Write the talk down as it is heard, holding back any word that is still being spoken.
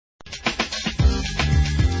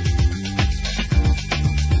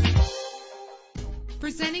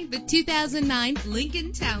Presenting the 2009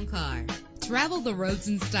 Lincoln Town Car. Travel the roads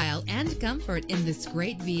in style and comfort in this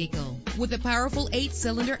great vehicle. With a powerful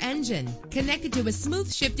 8-cylinder engine connected to a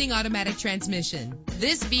smooth shifting automatic transmission.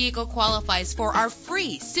 This vehicle qualifies for our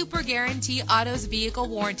free Super Guarantee Autos Vehicle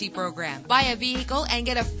Warranty Program. Buy a vehicle and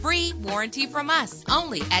get a free warranty from us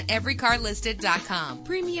only at everycarlisted.com.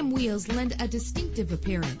 Premium wheels lend a distinctive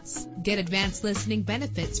appearance. Get advanced listening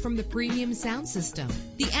benefits from the premium sound system.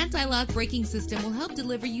 The anti-lock braking system will help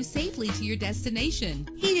deliver you safely to your destination.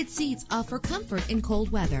 Heated seats offer comfort in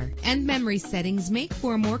cold weather, and memory settings make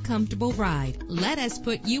for a more comfortable ride. Let us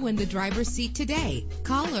put you in the driver's seat today.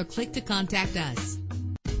 Call or click to contact us.